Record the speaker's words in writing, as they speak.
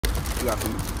We got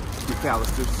some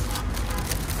McAllisters.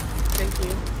 Thank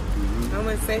you. I'm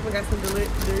gonna safe. I got some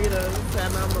Doritos, so I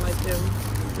know I'm gonna like them.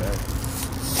 Okay.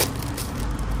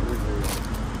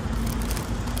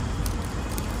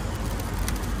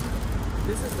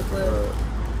 This is the club.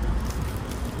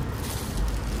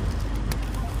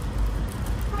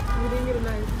 You didn't get a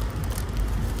knife.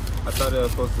 I thought it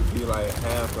was supposed to be like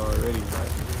half already,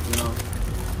 like, you know?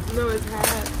 No, it's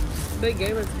half. They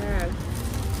gave us half.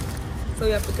 So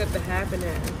you have to cut the half in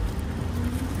half.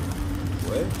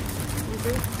 What? You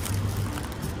see?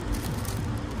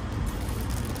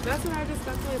 That's what I just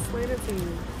got to explain it to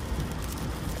you.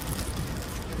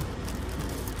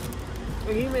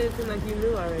 And you made it seem like you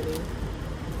knew already.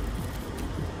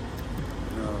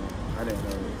 No, I didn't know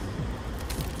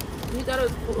this. You thought it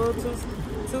was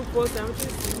two full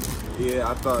sandwiches? Yeah,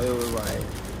 I thought it was like,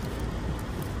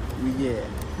 we get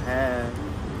half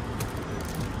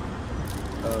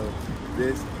of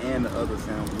this and the other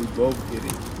sandwich. We both get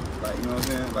it. Like, you know what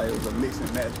I'm saying? Like, it was a mix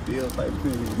and match deal type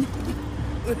thing.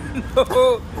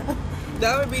 No,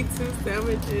 that would be two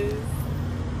sandwiches.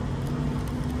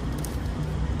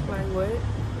 Like what?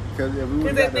 Because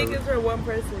they think it's for one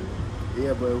person.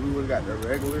 Yeah, but if we would have got the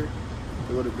regular,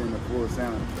 it would have been the full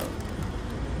sandwich though.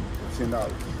 $10.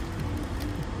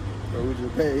 But we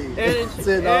just paid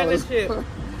 $10. And the chip.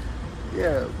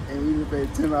 Yeah, and we just paid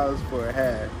 $10 for a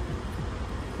half.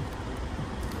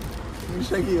 You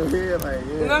shaking your head like,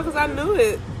 yeah. No, because I knew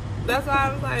it. That's why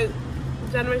I was like,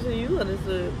 generation you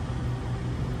understood.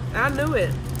 I knew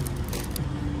it.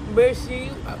 But she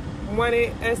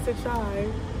wanted us to try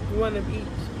one of each.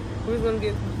 We was going to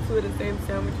get two of the same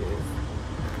sandwiches.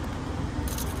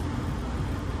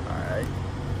 Alright.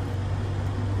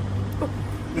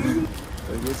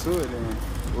 Let's get to it then.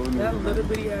 What we need That to little do?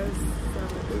 bitty ass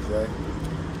sandwich. Exactly.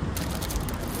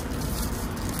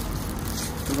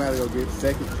 We might have to go get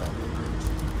seconds on it.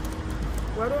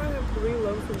 Why do I have 3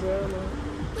 loaves of bread now?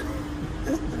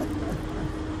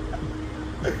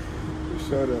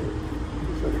 Shut up.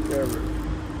 Shut the camera.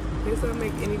 This doesn't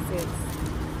make any sense.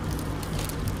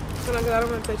 Hold on, 'cause I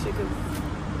don't want to touch it. Cause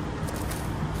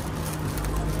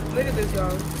look at this,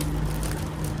 y'all.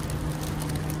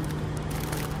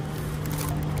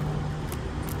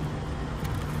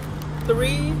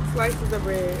 Three slices of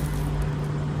bread.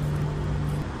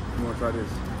 You want to try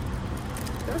this?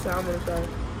 That's how I'm gonna try.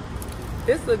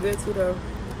 This look good too, though.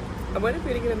 I'm waiting for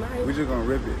you to get a knife. We're just going to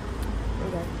rip it.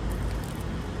 Okay.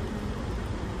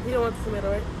 You don't want the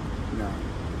tomato, right? No.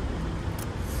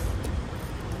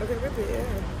 Okay, rip it, yeah.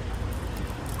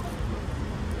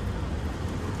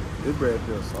 This bread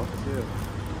feels soft as hell.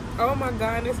 Oh my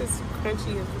god, this is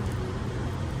crunchy as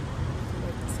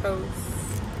like toast.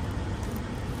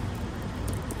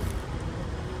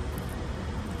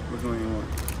 Which one you want?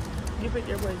 You pick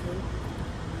your poison.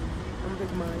 I'm gonna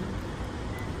pick mine.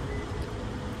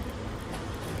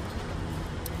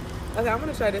 Okay, I'm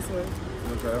gonna try this one. You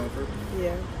want to try that one first?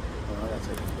 Yeah. Oh, I got to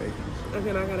take the bacon.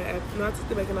 Okay, now I gotta add. No, I took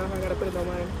the bacon off. I gotta put it on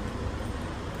mine.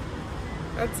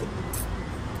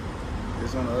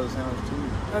 It's on the other sandwich too.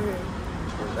 Okay.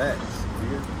 Relax,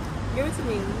 nigga. Give it to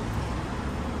me.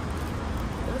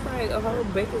 That's like a whole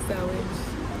bacon sandwich.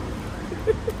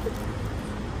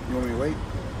 You want me to wait?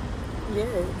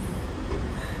 Yes.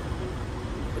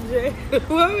 Jay,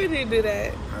 why would you do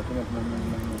that? Alright, come on,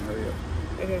 hurry up.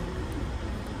 Okay.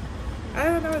 I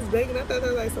don't know it's bacon. I thought that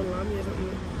was like salami or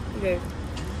something. Okay.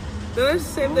 So let's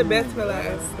save the best for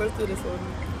last. Let's do this one.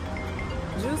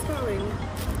 Juice calling.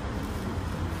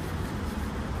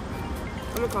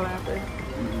 I'm gonna call her after.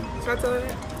 Should I tell her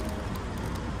that?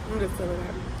 I'm just telling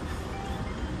her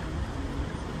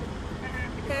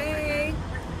that. Hey.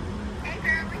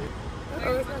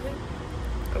 Oh, it's nothing?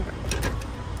 Okay.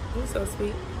 You're so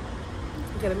sweet.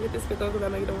 Okay, let me get this pickle because I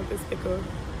know you don't want this pickle.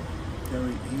 Can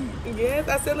we eat? Yes,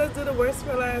 I said let's do the worst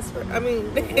for last. I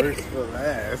mean, The worst for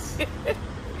last.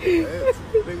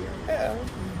 yeah.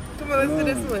 Come on, let's do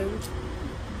this one.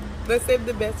 Let's save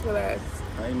the best for last.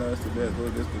 I ain't know it's the best.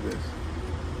 Look, this the best.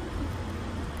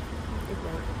 It's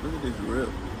not. Look at this rip.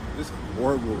 This is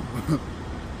horrible.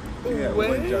 Yeah, What?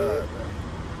 one job,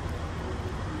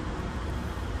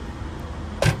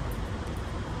 man.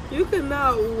 You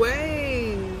cannot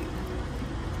wait.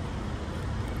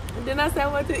 Didn't I say I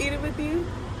want to eat it with you?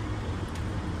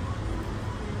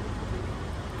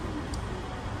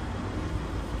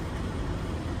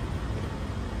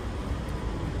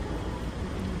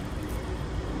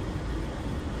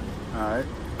 Alright.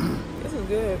 This is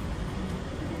good.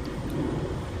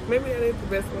 Maybe that is the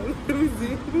best one. Let me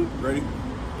see. Ready?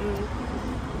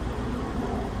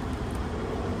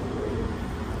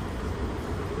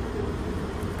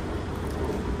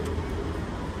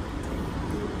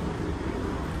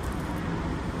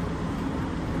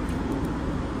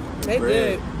 They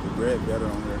good. The bread better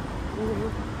on there.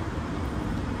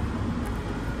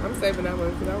 I'm saving that one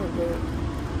because that one's good.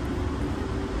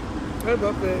 They're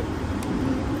both good.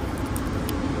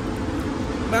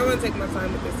 But I'm gonna take my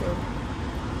time with this one.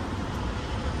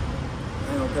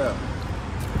 Ain't no cap.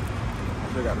 I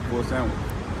still got the full sandwich.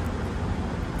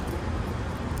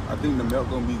 I think the milk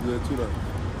gonna be good too though.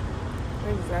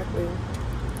 Exactly.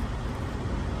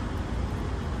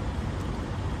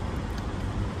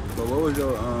 But what was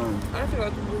your I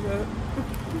forgot to do that.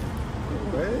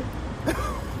 what?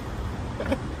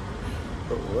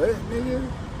 What, nigga?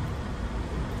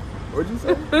 What'd you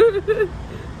say?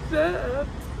 Shut up.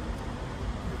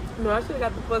 No, I should have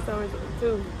got the full sandwich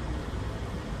too.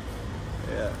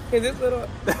 Yeah. Cause this little.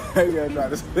 You gotta try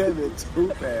to spell it too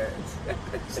fast.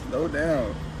 Slow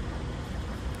down.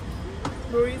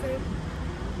 What were you saying?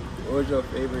 What was your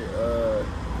favorite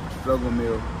struggle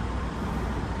meal?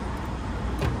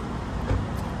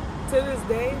 To this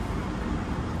day,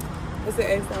 it's an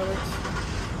egg sandwich.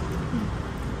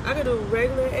 I could do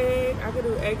regular egg. I could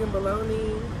do egg and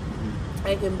bologna,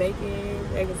 egg and bacon,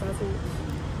 egg and sausage.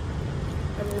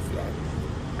 I miss that.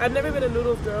 I've never been a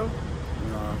noodles girl.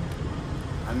 Nah,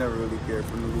 I never really cared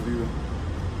for noodles either.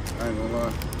 I ain't gonna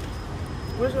lie.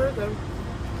 What's yours though?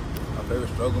 My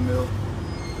favorite struggle meal?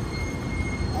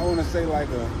 I wanna say like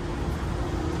a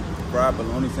fried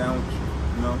bologna sandwich,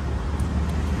 you know?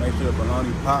 Make sure the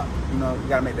bologna pop, you know, you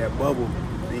gotta make that bubble.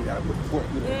 Then you gotta put the fork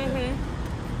in it.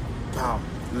 Pow.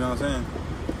 You know what I'm saying?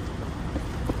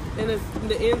 And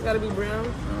the ends gotta be brown.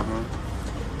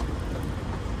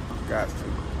 Got to.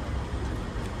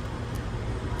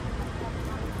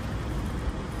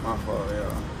 My fault,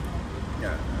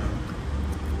 yeah.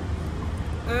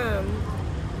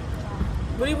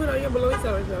 What do you put on your bologna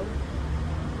sandwich though?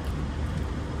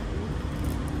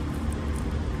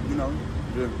 You know,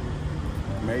 just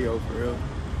mayo for real.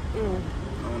 I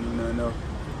don't need nothing else.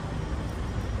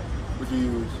 What you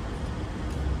use?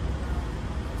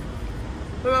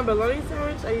 For my bologna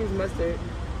sandwich, I use mustard.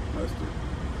 Mustard.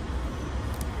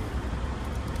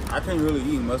 I can't really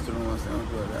eat mustard on my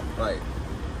sandwich like that. Like,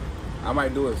 I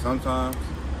might do it sometimes,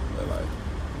 but like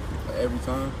every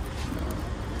time. No.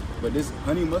 But this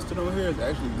honey mustard on here is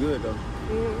actually good though.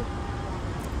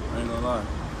 I ain't gonna lie.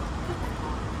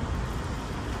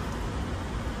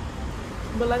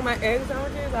 But like my egg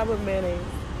sandwiches, I put mayonnaise.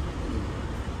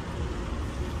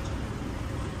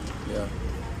 Yeah.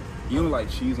 You don't like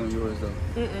cheese on yours though.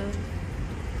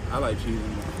 I like cheese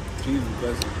on mine. Cheese is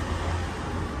best.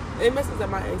 It messes up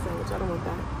my egg sandwich. I don't want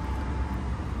that.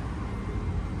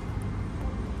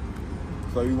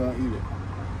 So you won't eat it?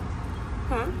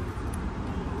 Huh?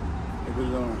 If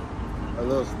it's on a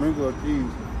little sprinkle of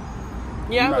cheese,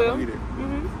 Yeah, you're I not will. gonna eat it.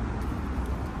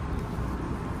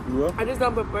 You will? I just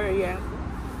don't prefer it, yeah.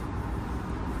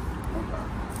 Okay.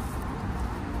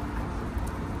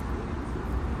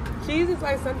 Cheese is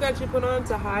like something that you put on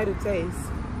to hide a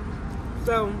taste.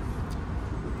 So,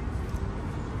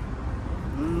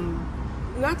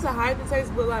 not to hide the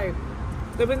taste, but like,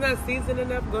 if it's not seasoned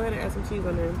enough, go ahead and add some cheese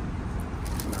on there.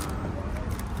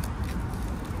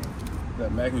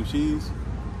 That mac and cheese?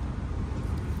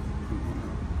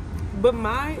 But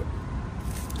my,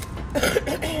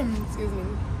 excuse me.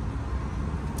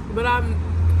 But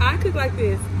I cook like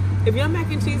this. If your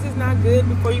mac and cheese is not good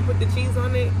before you put the cheese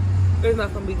on it, it's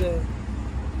not gonna be good.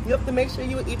 You have to make sure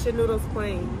you eat your noodles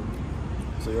plain.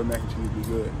 So your mac and cheese be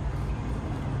good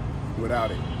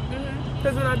without it?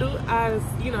 Because when I do, I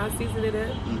season it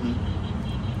up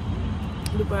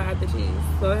before I add the cheese.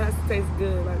 So it has to taste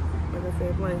good, like I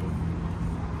said, plain.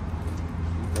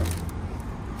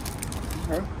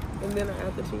 Okay. And then I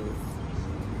add the cheese.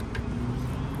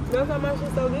 That's how much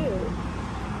it's so good.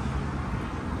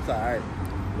 It's alright.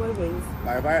 What is it?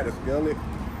 Like if I had to scale it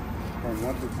from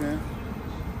 1 to 10,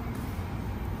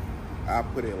 I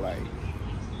put it like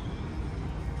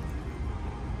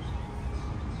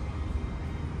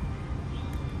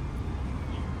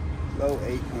low 8.5.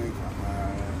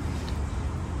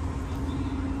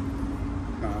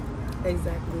 Nah.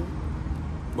 Exactly.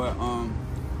 But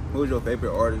who was your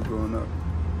favorite artist growing up?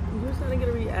 You were trying to get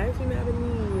a reaction out of me.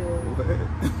 What?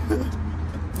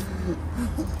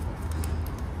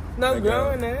 No, Like,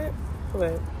 growing up.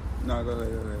 What? No, go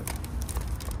ahead.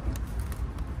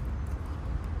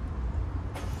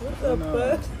 What the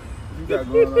fuck? You got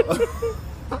going on?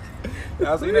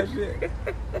 Y'all see that shit?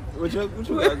 What you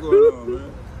got going on,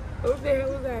 man? What the hell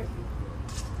was that?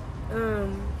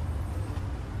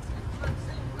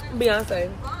 Beyonce.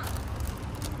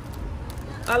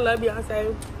 I love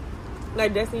Beyonce.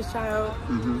 Like Destiny's Child.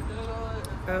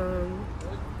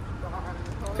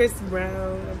 Chris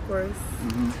Brown, of course.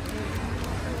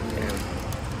 I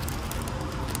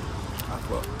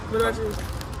fuck. What about you?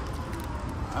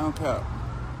 I don't cap.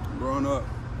 Growing up,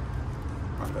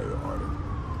 my favorite artist.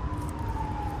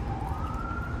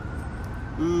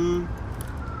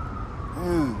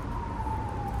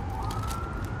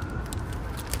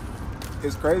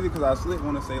 It's crazy because I slick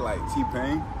want to say like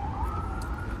T-Pain.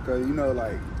 Because you know,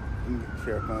 like, let me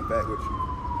share a fun fact with you.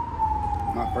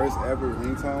 My first ever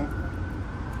ringtone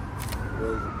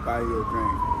was Buy You a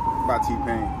Drink by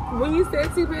T-Pain. When you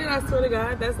said T-Pain, I swear to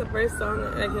God, that's the first song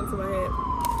that came to my head.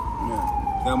 Yeah,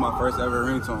 that was my first ever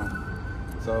ringtone.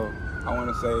 So I want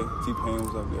to say T-Pain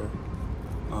was up there.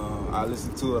 I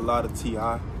listened to a lot of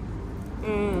T.I. You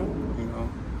know.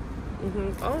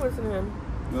 I don't listen to him.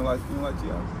 You don't like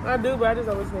T.I.? I do, but I just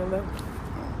don't listen to him though.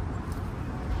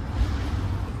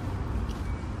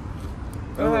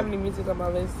 I don't have any music on my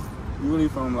list. You really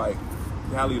from like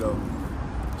Cali though,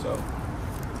 so.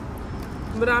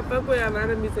 But I fuck with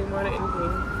Atlanta music more than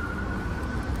anything.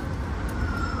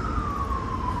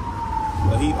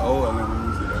 But he old Atlanta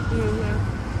music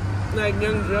though. Like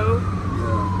Young Joe.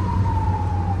 Yeah.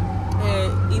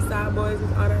 And East Side Boys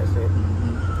and all that shit. I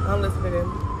don't listen to them.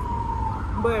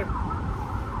 But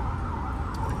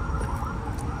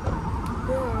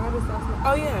yeah, I just lost my.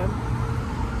 Oh yeah.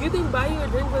 You think Buy You a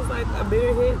Drink was like a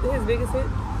bigger hit, his biggest hit?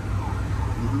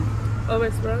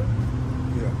 Over Sprung?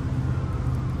 Yeah.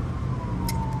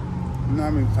 You know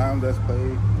how many times that's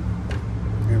played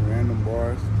in random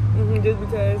bars? Just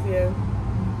because, yeah.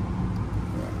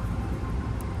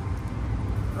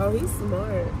 Oh, he's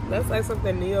smart. That's like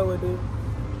something Neo would do.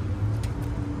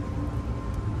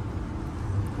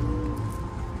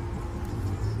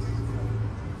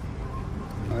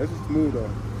 Oh, this is smooth though.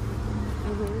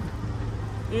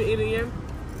 You eat it again?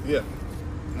 Yeah.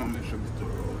 I'm gonna make sure we still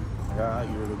rolling. Yeah, I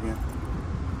eat it again.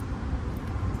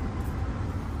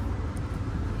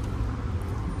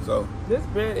 So This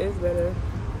bread is better.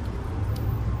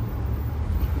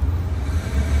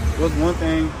 what's one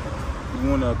thing you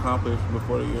want to accomplish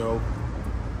before the year over?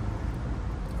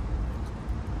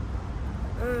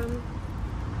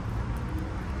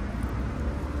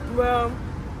 Well,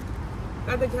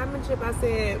 at the championship, I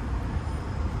said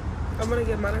I'm gonna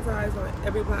get monetized on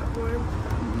every platform.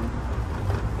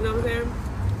 You know what I'm saying?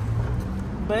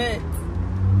 But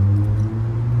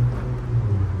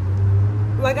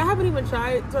like, I haven't even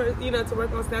tried to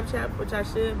work on Snapchat, which I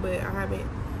should, but I haven't.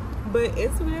 But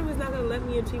Instagram is not gonna let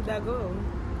me achieve that goal.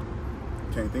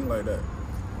 Can't think like that.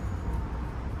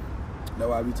 That's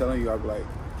why I be telling you, I be like,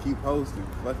 keep posting,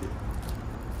 fuck it.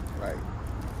 Like,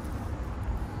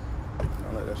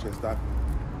 don't let that shit stop you.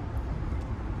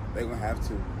 They gonna have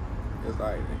to. It's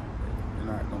like, they're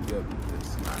not gonna be able to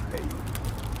just not pay you.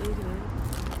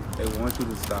 They want you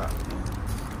to stop. You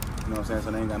know what I'm saying?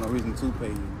 So they ain't got no reason to pay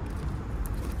you.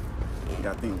 You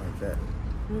gotta think like that.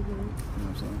 You know what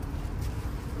I'm saying?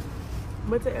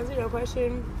 But to answer your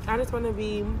question, I just want to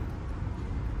be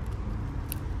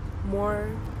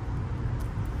more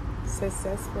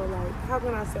successful. Like, how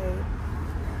can I say?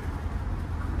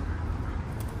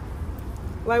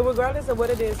 Like, regardless of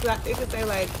what it is, like, it could say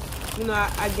like, you know,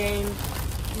 I gained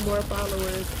more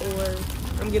followers, or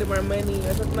I'm getting more money,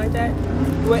 or something like that.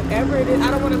 Whatever it is,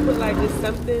 I don't want to put like just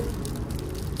something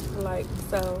like,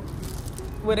 so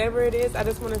whatever it is, I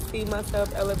just want to see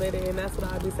myself elevated, and that's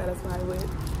what I'll be satisfied with.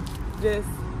 Just,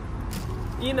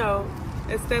 you know,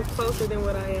 a step closer than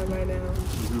what I am right now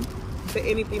to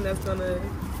anything that's gonna,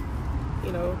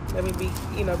 you know, let me be,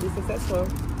 you know, be successful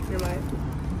in life.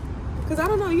 Cause I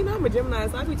don't know, you know, I'm a Gemini,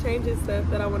 so I be changing stuff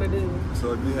that I want to do.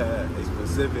 So if you had a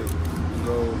specific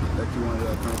goal that you wanted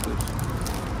to accomplish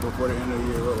before the end of the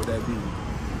year, what would that be?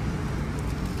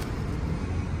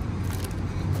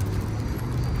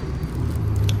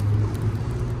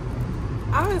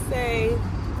 I would say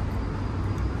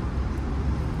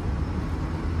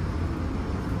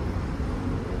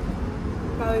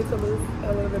probably to lose a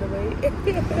little bit of weight.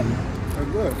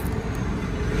 That's good.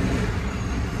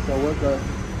 So what the,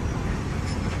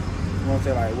 you want to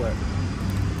say like what,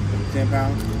 10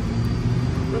 pounds?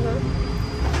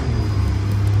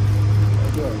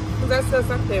 That's good. That's still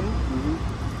something.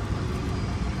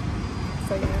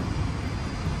 So yeah.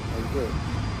 That's good.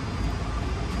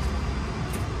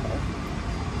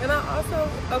 And I also,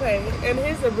 okay, and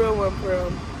here's the real one for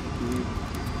real.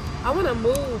 I want to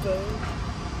move,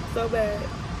 so bad.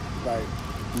 Like,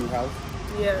 new house?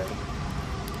 Yeah.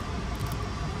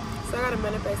 So I gotta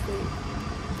manifest it.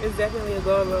 It's definitely a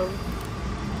goal, though.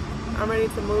 I'm ready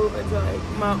to move into like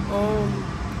my own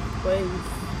place.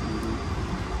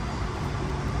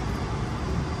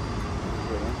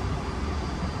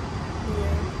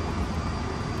 Yeah.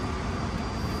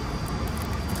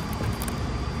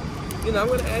 You know, I'm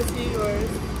gonna ask you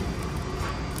yours.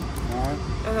 Mine?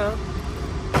 Uh-huh.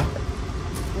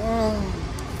 Mine.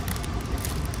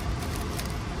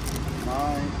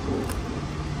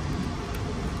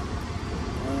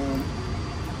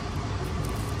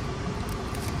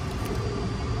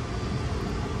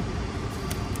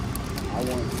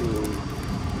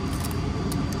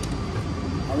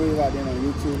 I'm really locked in on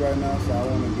YouTube right now, so I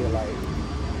want to get like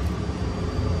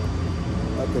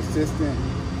a consistent,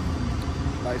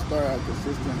 start a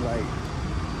consistent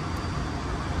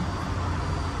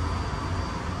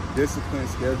disciplined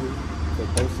schedule for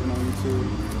posting on YouTube.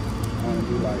 I want to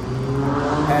do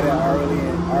had it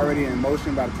already in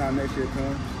motion by the time next year comes.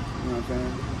 You know what I'm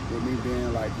saying? With me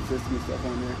being consistent and stuff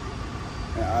on there,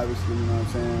 and obviously, you know what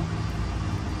I'm saying.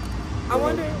 I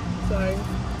wonder. Sorry.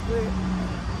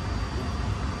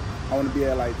 I want to be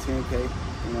at 10K.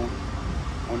 You know,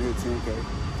 I want to hit 10K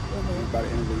by the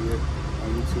end of the year on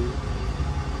YouTube.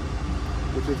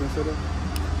 What you consider?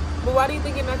 But why do you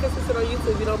think you're not consistent on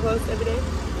YouTube? You don't post every day?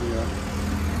 Yeah.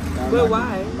 But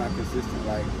why? I'm not consistent,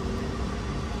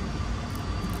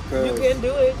 you can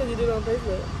do it because you do it on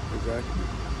Facebook. Exactly.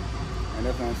 And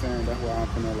that's what I'm saying. That's why I'm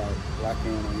finna lock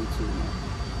in on YouTube now.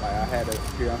 I'm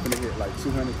finna hit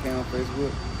 200K on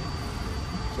Facebook.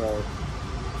 So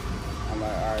I'm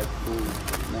alright, cool.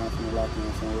 Now I'm finna lock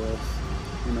in somewhere else.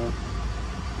 You know,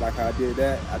 how I did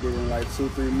that. I did it in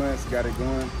 2-3 months, got it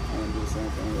going. I'm gonna do the same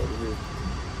thing over here.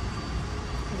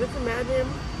 Just imagine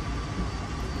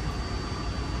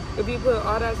if you put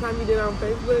all that time you did on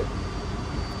Facebook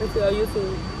into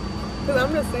YouTube. Because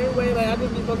I'm the same way, I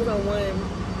just be focused on one.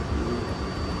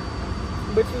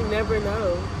 But you never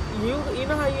know. You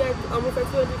know how you had almost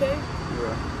 200K?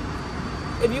 Yeah.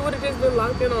 If you would have just been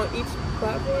locked in on each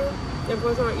platform and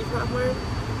posted on each platform,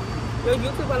 your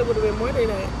YouTube probably would have been more than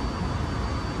that.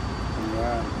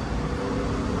 Yeah.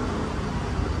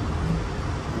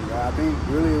 I think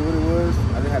really what it was,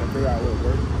 I just had to figure out what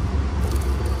worked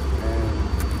and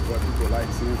what people like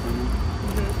seeing from me.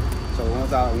 So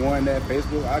once I won that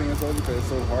Facebook audience over, because it's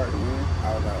so hard to win,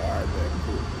 I was like, all right, that's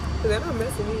cool. Because they're not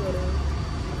messing me with them.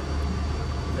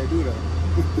 They do though.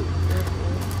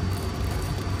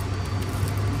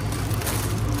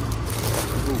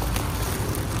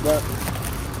 But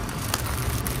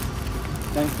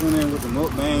thanks for tuning in with the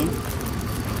mukbang.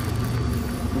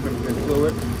 We're gonna get through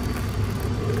it.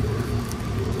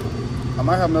 I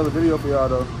might have another video for y'all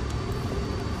though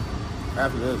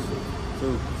after this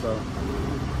too. So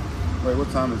wait, what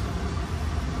time is it?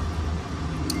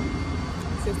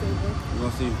 16. We're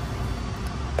gonna see.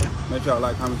 Make sure y'all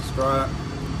like, comment, subscribe.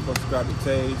 Subscribe to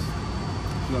Taze.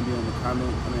 She's gonna be in the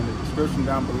comment. In the description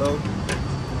down below. You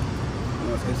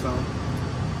wanna say something?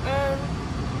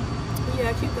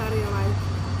 Yeah, keep that in your life.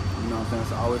 You know what I'm saying?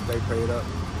 So always stay prayed up.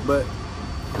 But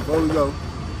before we go,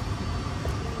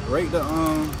 rate the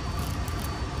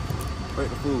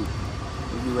food.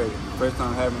 If you rate it. First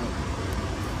time having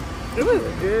it. It was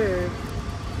good.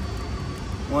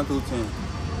 1 through 10.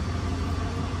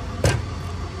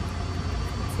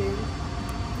 10.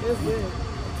 It was good.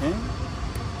 10?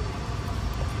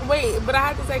 Wait, but I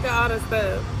have to take out all the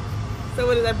stuff. So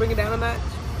what, does that bring it down a notch?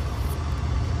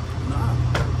 Nah.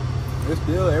 It's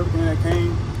still everything that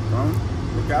came from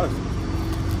the galaxy.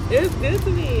 It's good to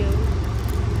me.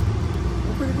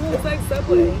 It's pretty good. It's like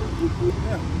Subway.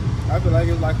 Yeah. I feel like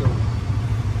it's like you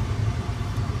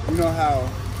know how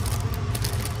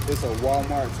it's a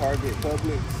Walmart, Target,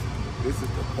 Publix? This is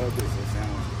the Publix of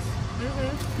sandwiches. You know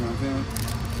what I'm saying?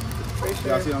 For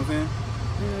sure. Y'all see what I'm saying?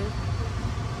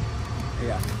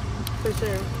 Yeah. For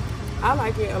sure. I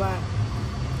like it a lot.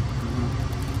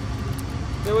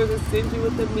 There was a stingy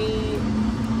with the meat,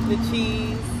 the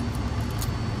cheese.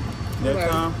 Next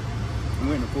time, I'm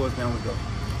waiting to full sandwich though.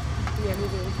 Yeah, me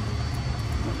too.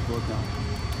 Full sandwich.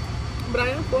 But I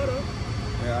am full though.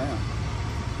 Yeah, I am.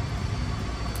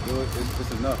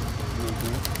 It's enough. You know what I'm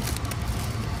saying?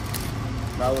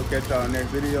 I will catch y'all in the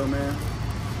next video, man.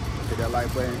 Hit that like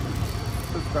button.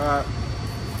 Subscribe.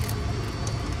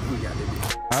 We got it.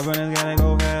 Happiness gotta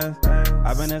go fast.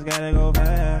 Happiness gotta go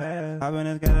fast.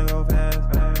 Happiness gotta go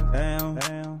fast.